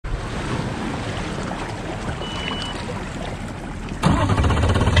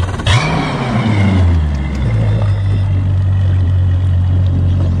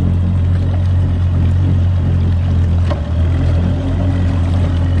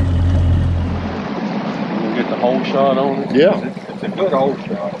old shot on it. Yeah. It's a good old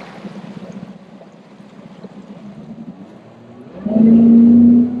shot.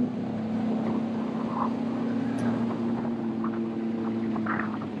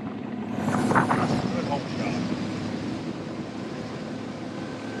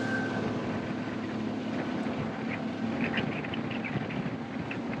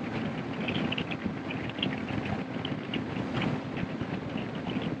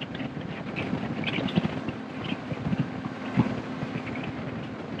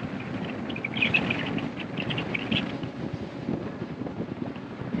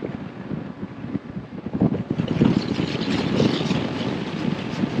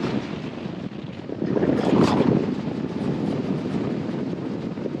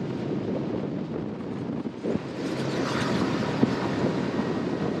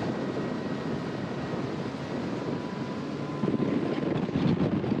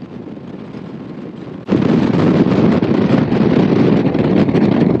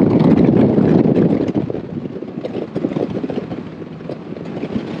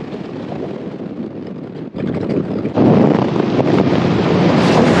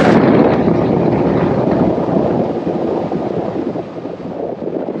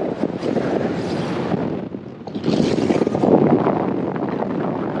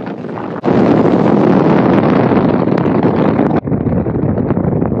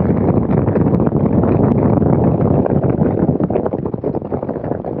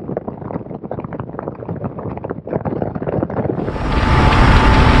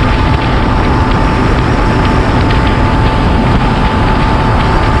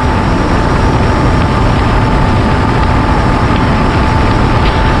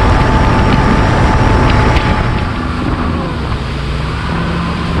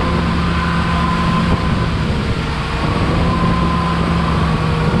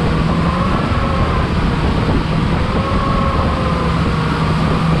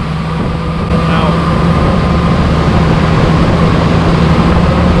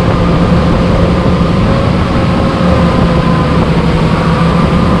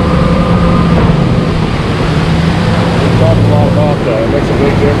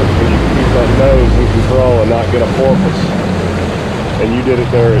 And you did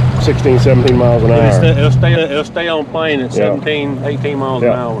it there at 16, 17 miles an hour. It'll stay on plane at 17, 18 miles an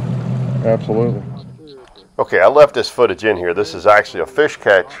hour. Absolutely. Okay, I left this footage in here. This is actually a fish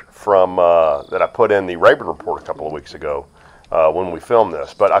catch from that I put in the Rayburn report a couple of weeks ago when we filmed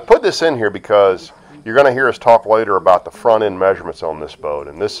this. But I put this in here because you're going to hear us talk later about the front end measurements on this boat,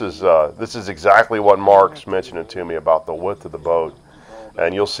 and this is exactly what Mark's mentioning to me about the width of the boat.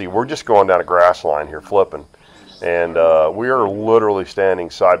 And you'll see we're just going down a grass line here flipping, and we are literally standing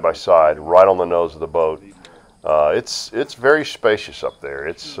side by side right on the nose of the boat. It's very spacious up there.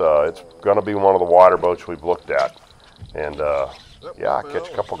 It's going to be one of the wider boats we've looked at, and yeah, I catch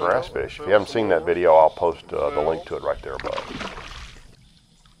a couple grass fish. If you haven't seen that video, I'll post the link to it right there above.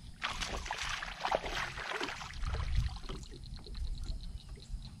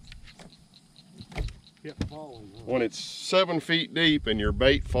 When it's 7 feet deep and your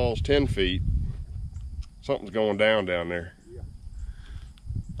bait falls 10 feet, something's going down there.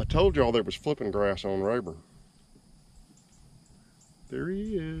 I told y'all there was flipping grass on Rayburn. There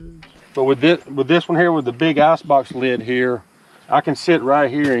he is. But with this one here with the big icebox lid here, I can sit right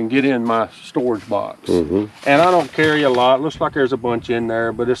here and get in my storage box. And I don't carry a lot. Looks like there's a bunch in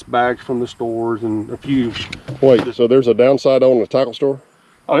there, but it's bags from the stores and a few. Wait, so there's a downside on the tackle store?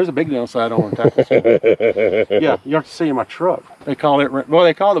 Oh, there's a big downside on the tackle store. Yeah, you have to see in my truck. They call it, well,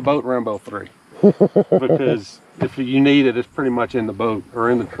 they call the boat Rambo 3. Because if you need it, it's pretty much in the boat or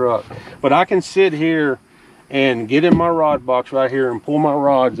in the truck. But I can sit here and get in my rod box right here and pull my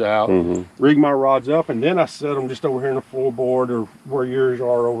rods out, rig my rods up, and then I set them just over here in the floorboard or where yours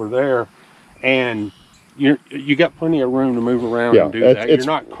are over there. And you got plenty of room to move around and do that. You're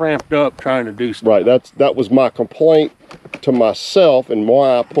not cramped up trying to do stuff. Right, that was my complaint to myself, and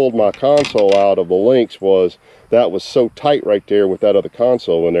why I pulled my console out of the Lynx was that was so tight right there with that other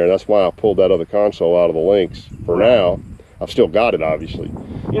console in there. That's why I pulled that other console out of the Lynx for now. I've still got it, obviously.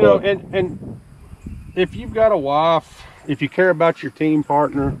 You know, and if you've got a wife, if you care about your team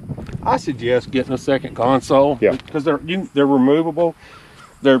partner, I suggest getting a second console. Because they're removable.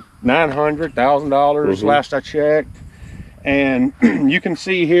 They're $900, $1,000 last I checked. And you can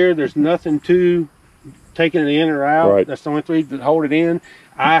see here, there's nothing to taking it in or out. That's the only thing that hold it in.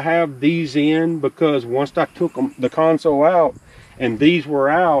 I have these in because once I took the console out and these were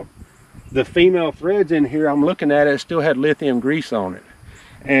out, the female threads in here, I'm looking at it, still had lithium grease on it.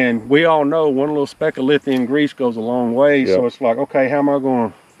 And we all know one little speck of lithium grease goes a long way. So it's like, okay, how am I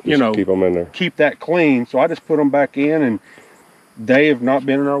going to you know, keep them in there. Keep that clean. So I just put them back in, and they have not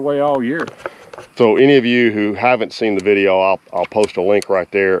been in our way all year. So any of you who haven't seen the video, I'll post a link right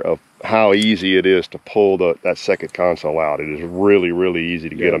there of how easy it is to pull that second console out. It is really, really easy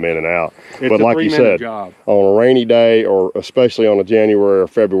to get them in and out. But like you said, job. On a rainy day, or especially on a January or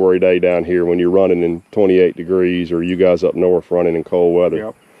February day down here when you're running in 28 degrees, or you guys up north running in cold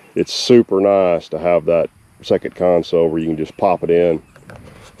weather, it's super nice to have that second console where you can just pop it in.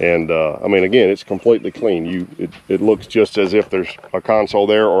 And I mean, again, it's completely clean. It looks just as if there's a console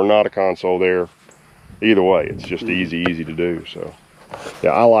there or not a console there. Either way, it's just easy to do. So yeah,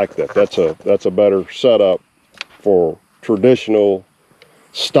 I like that. That's a better setup for traditional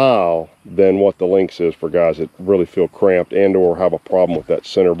style than what the Lynx is for guys that really feel cramped and or have a problem with that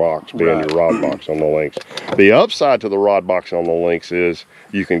center box being your rod box on the Lynx. The upside to the rod box on the Lynx is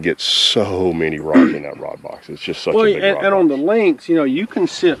you can get so many rods in that rod box. It's just such a big rod box. And on the Lynx, you know, you can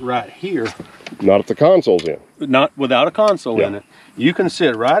sit right here. Not if the console's in. Not without a console in it. You can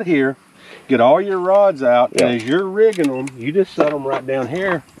sit right here, get all your rods out, and as you're rigging them, you just set them right down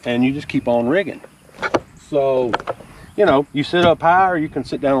here, and you just keep on rigging. So, you know, you sit up high, or you can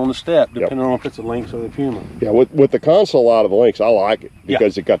sit down on the step, depending on if it's a Lynx or the Puma. Yeah, with the console out of the Lynx, I like it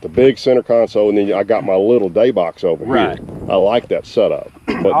because it got the big center console, and then I got my little day box over here. I like that setup.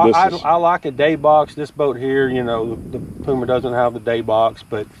 But I like a day box. This boat here, you know, the Puma doesn't have the day box,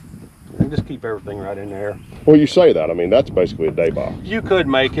 but I just keep everything right in there. Well, you say that. I mean, that's basically a day box. You could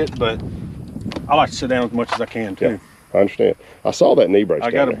make it, but I like to sit down as much as I can too. Yeah, I understand. I saw that knee brace.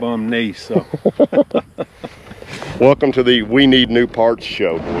 I got a bum knee, so. Welcome to the We Need New Parts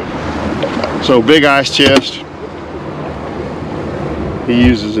show, boys. So big ice chest. He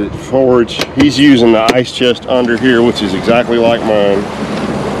uses it forage. He's using the ice chest under here, which is exactly like mine.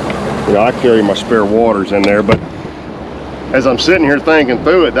 You know, I carry my spare waters in there, but as I'm sitting here thinking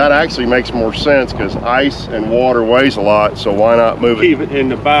through it, that actually makes more sense because ice and water weighs a lot, so why not move Keep it in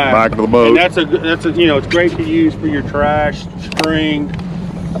the back of the boat? And that's a you know, it's great to use for your trash, string,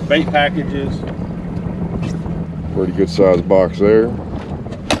 bait packages. Pretty good sized box there.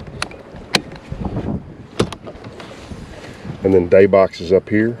 And then day boxes up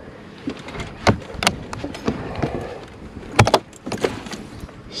here.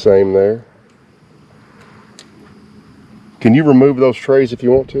 Same there. Can you remove those trays if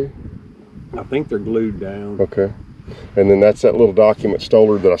you want to? I think they're glued down. Okay. And then that's that little document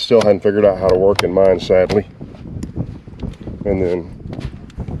stoler that I still hadn't figured out how to work in mine, sadly. And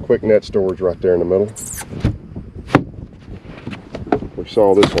then quick net storage right there in the middle. We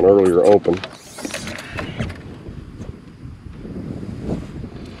saw this one earlier open.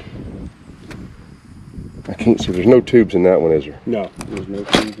 I can't see, there's no tubes in that one, is there? No, there's no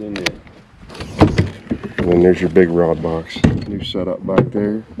tubes in there. And then there's your big rod box. New setup back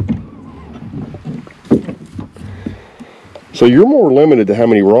there. So you're more limited to how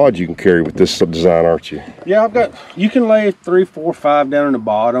many rods you can carry with this design, aren't you? Yeah, you can lay 3, 4, 5 down in the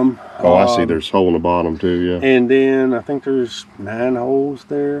bottom. Oh, I see, there's a hole in the bottom too, yeah. And then I think there's 9 holes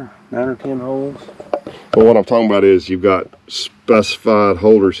there, 9 or 10 holes. But what I'm talking about is you've got specified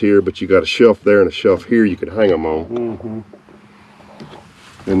holders here, but you got a shelf there and a shelf here you can hang them on.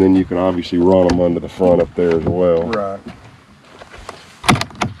 And then you can obviously run them under the front up there as well. Right.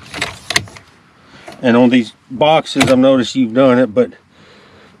 And on these boxes, I've noticed you've done it, but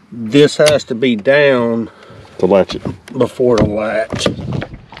this has to be down to latch it before the latch.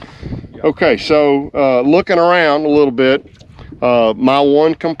 Okay, so looking around a little bit, my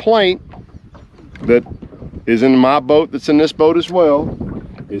one complaint that is in my boat, that's in this boat as well,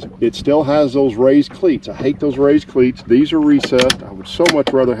 is it still has those raised cleats. I hate those raised cleats. These are recessed. I would so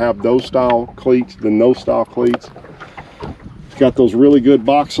much rather have those style cleats than those style cleats. It's got those really good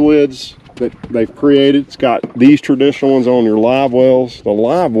box lids that they've created. It's got these traditional ones on your live wells. The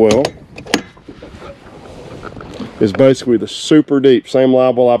live well is basically the super deep, same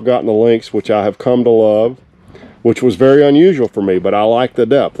live well I've got in the Lynx, which I have come to love, which was very unusual for me, but I like the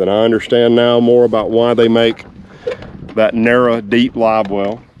depth, and I understand now more about why they make that narrow, deep live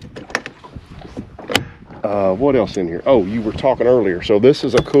well. What else in here? Oh, you were talking earlier. So this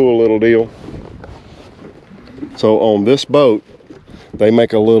is a cool little deal. So on this boat, they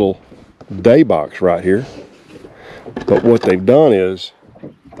make a little day box right here. But what they've done is,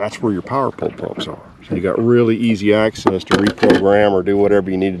 that's where your power pull pumps are. So you got really easy access to reprogram or do whatever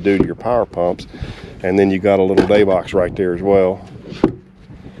you need to do to your power pumps. And then you got a little day box right there as well.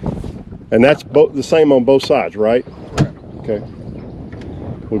 And that's the same on both sides, right? Okay.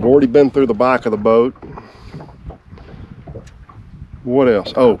 We've already been through the back of the boat. What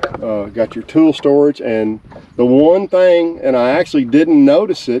else? Oh, got your tool storage, and the one thing, and I actually didn't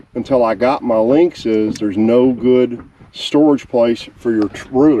notice it until I got my Lynx, is there's no good storage place for your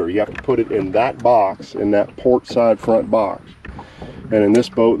ruler. You have to put it in that box, in that port side front box. And in this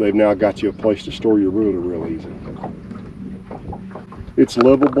boat, they've now got you a place to store your ruler real easy. It's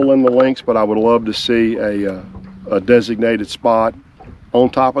livable in the Lynx, but I would love to see a designated spot on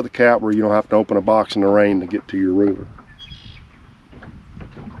top of the cap where you don't have to open a box in the rain to get to your ruler.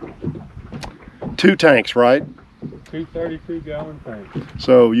 2 tanks, right? 2 32-gallon tanks.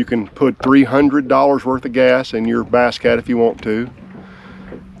 So you can put $300 worth of gas in your Bass Cat if you want to.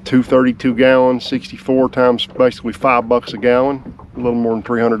 2 32 gallons, 64 times basically $5 a gallon, a little more than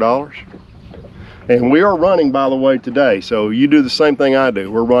 $300. And we are running, by the way, today. So you do the same thing I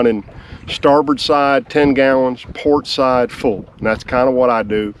do. We're running starboard side 10 gallons, port side full. And that's kind of what I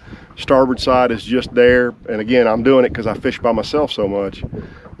do. Starboard side is just there. And again, I'm doing it because I fish by myself so much.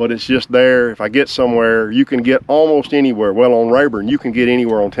 But it's just there. If I get somewhere, you can get almost anywhere. Well, on Rayburn, you can get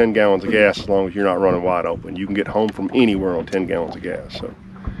anywhere on 10 gallons of gas as long as you're not running wide open. You can get home from anywhere on 10 gallons of gas. So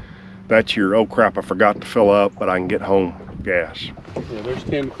that's your, oh crap, I forgot to fill up, but I can get home gas. Yeah, there's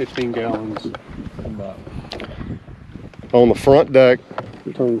 10 to 15 gallons about. On the front deck.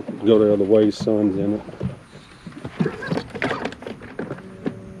 Go the other way, sun's in it.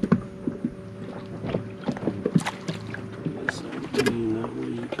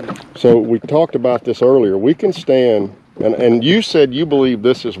 So we talked about this earlier. We can stand, and you said you believe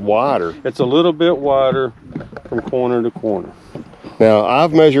this is wider. It's a little bit wider from corner to corner. Now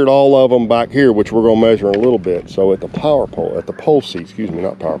I've measured all of them back here, which we're going to measure in a little bit. So at the power pole, at the pole seat, excuse me,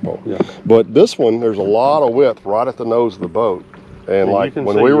 not power pole. Yeah. But this one, there's a lot of width right at the nose of the boat. And like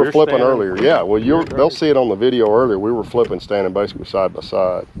when we were flipping earlier, yeah, well, they'll see it on the video earlier. We were flipping, standing basically side by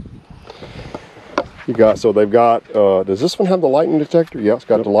side. You got, so they've got, does this one have the lightning detector? Yeah, it's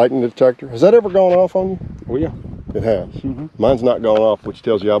got the lightning detector. Has that ever gone off on you? Oh yeah. It has. Mm-hmm. Mine's not gone off, which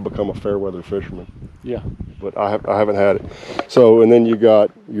tells you I've become a fair weather fisherman. Yeah. But I haven't had it. So, and then you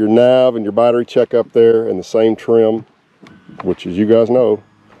got your nav and your battery check up there and the same trim, which, as you guys know,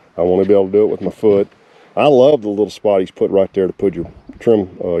 I want to be able to do it with my foot. I love the little spot he's put right there to put your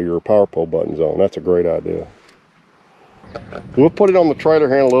trim, your power pole buttons on. That's a great idea. We'll put it on the trailer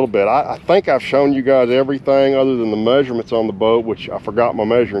here in a little bit. I think I've shown you guys everything other than the measurements on the boat, which I forgot my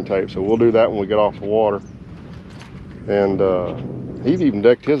measuring tape, so we'll do that when we get off the water. And he's even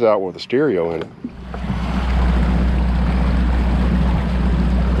decked his out with a stereo in it.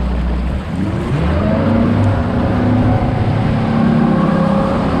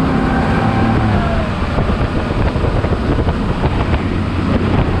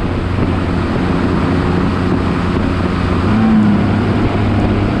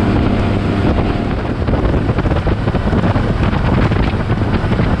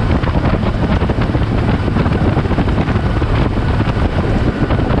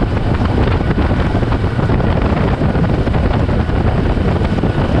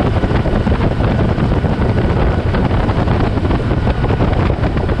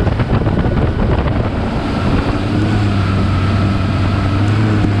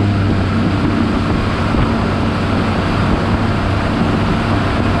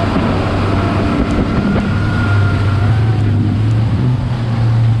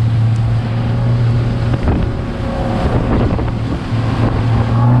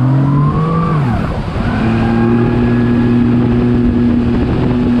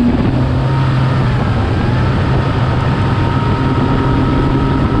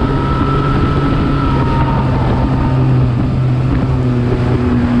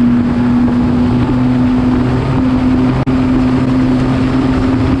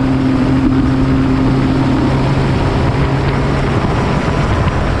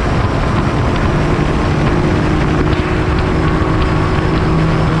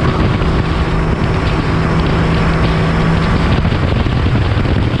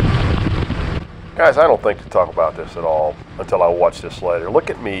 Guys, I don't think to talk about this at all until I watch this later. Look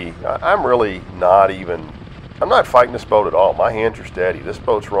at me. I'm really not even, I'm not fighting this boat at all. My hands are steady. This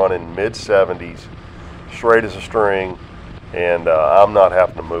boat's running mid-70s, straight as a string, and I'm not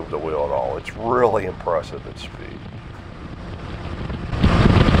having to move the wheel at all. It's really impressive at speed.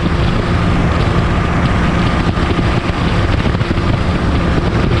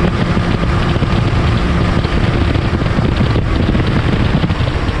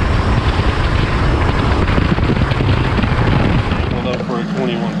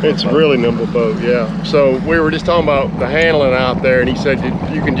 It's a really nimble boat, yeah. So we were just talking about the handling out there, and he said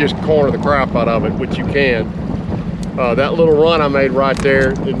you can just corner the crap out of it, which you can. that little run I made right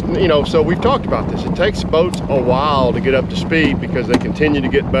there, you know, so we've talked about this. It takes boats a while to get up to speed because they continue to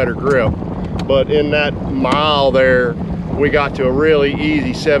get better grip. But in that mile there, we got to a really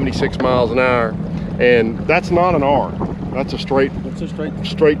easy 76 miles an hour. And that's not an R. That's a straight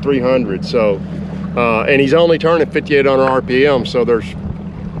 300. So, and he's only turning 5,800 RPM. So there's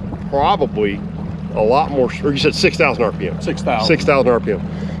probably a lot more, or you said 6,000 RPM. 6,000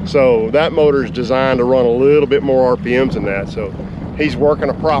 RPM. So that motor is designed to run a little bit more RPMs than that. So he's working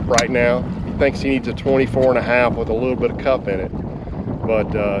a prop right now. He thinks he needs a 24.5 with a little bit of cup in it.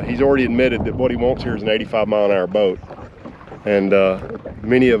 But he's already admitted that what he wants here is an 85 mile an hour boat. And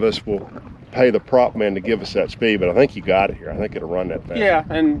many of us will pay the prop man to give us that speed, but I think you got it here. I think it'll run that fast. Yeah,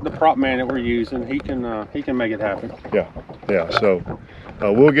 and the prop man that we're using, he can make it happen. Yeah. So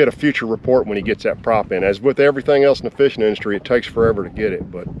we'll get a future report when he gets that prop in. As with everything else in the fishing industry, it takes forever to get it,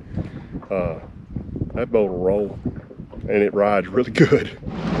 but that boat will roll, and it rides really good.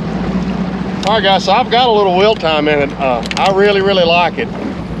 All right, guys. So I've got a little wheel time in it. I really like it.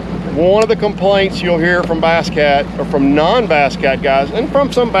 One of the complaints you'll hear from Bass Cat, or from non-Bass Cat guys, and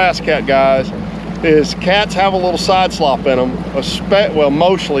from some Bass Cat guys, is cats have a little side slop in them, well,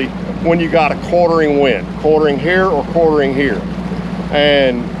 mostly when you got a quartering wind, quartering here or quartering here.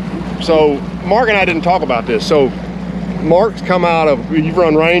 And so Mark and I didn't talk about this. So Mark's come out of, you've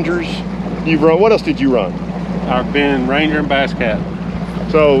run Rangers, you've run, what else did you run? I've been Ranger and Bass Cat.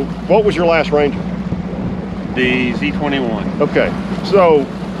 So what was your last Ranger? The Z21. Okay, so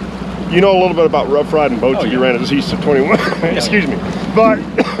you know a little bit about rough riding boats that you ran at the Z21. Excuse me. But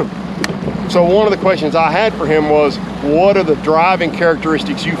so one of the questions I had for him was, what are the driving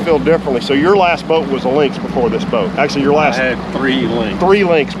characteristics you feel differently? So your last boat was a Lynx before this boat. Actually, your last, I had 3 Lynx. 3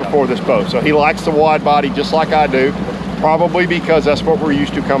 Lynx before this boat. So he likes the wide body just like I do, probably because that's what we're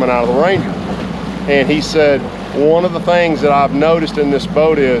used to coming out of the Ranger. And he said, one of the things that I've noticed in this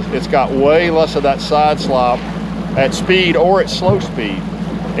boat is it's got way less of that side slop at speed or at slow speed.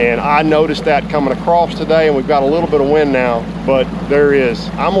 And I noticed that coming across today, and we've got a little bit of wind now, but there is,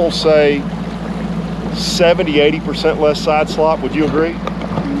 I'm gonna say 70–80% less side slop. Would you agree?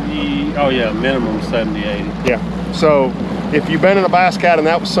 Oh yeah, minimum 70–80. Yeah. So if you've been in a Bass Cat and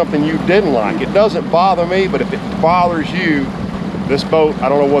that was something you didn't like, it doesn't bother me, but if it bothers you, this boat, I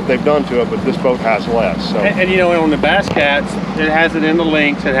don't know what they've done to it, but this boat has less. So. And you know, on the Bass Cats, it has it in the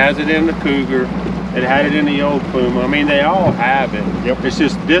Lynx, it has it in the Cougar, it had it in the old Puma. I mean, they all have it. Yep. It's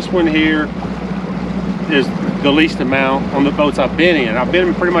just this one here is the least amount on the boats I've been in. I've been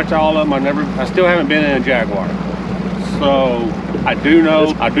in pretty much all of them. I still haven't been in a Jaguar. So I do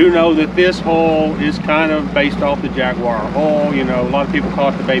know that this hull is kind of based off the Jaguar hull. You know, a lot of people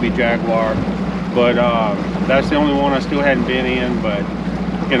call it the baby Jaguar, but that's the only one I still hadn't been in. But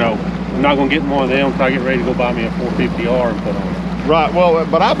you know, I'm not gonna get one of them until I get ready to go buy me a 450R and put on it. Right, well,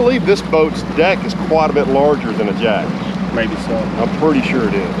 but I believe this boat's deck is quite a bit larger than a Jag. Maybe so. I'm pretty sure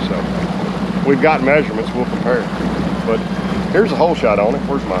it is, so. We've got measurements, we'll compare. But here's a hole shot on it.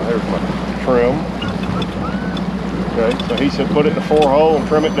 There's my trim. Okay, so he said put it in the 4-hole and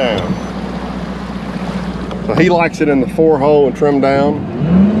trim it down. So he likes it in the 4-hole and trim down.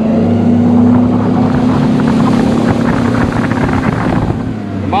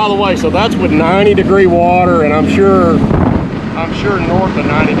 And by the way, so that's with 90-degree water, and I'm sure north of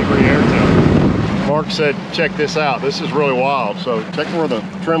 90-degree air temperature. Mark said, check this out. This is really wild. So check where the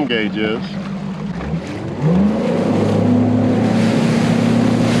trim gauge is.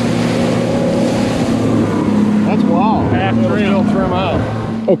 That's wild. Half trim. Still trim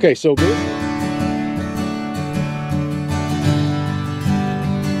out. Okay, so this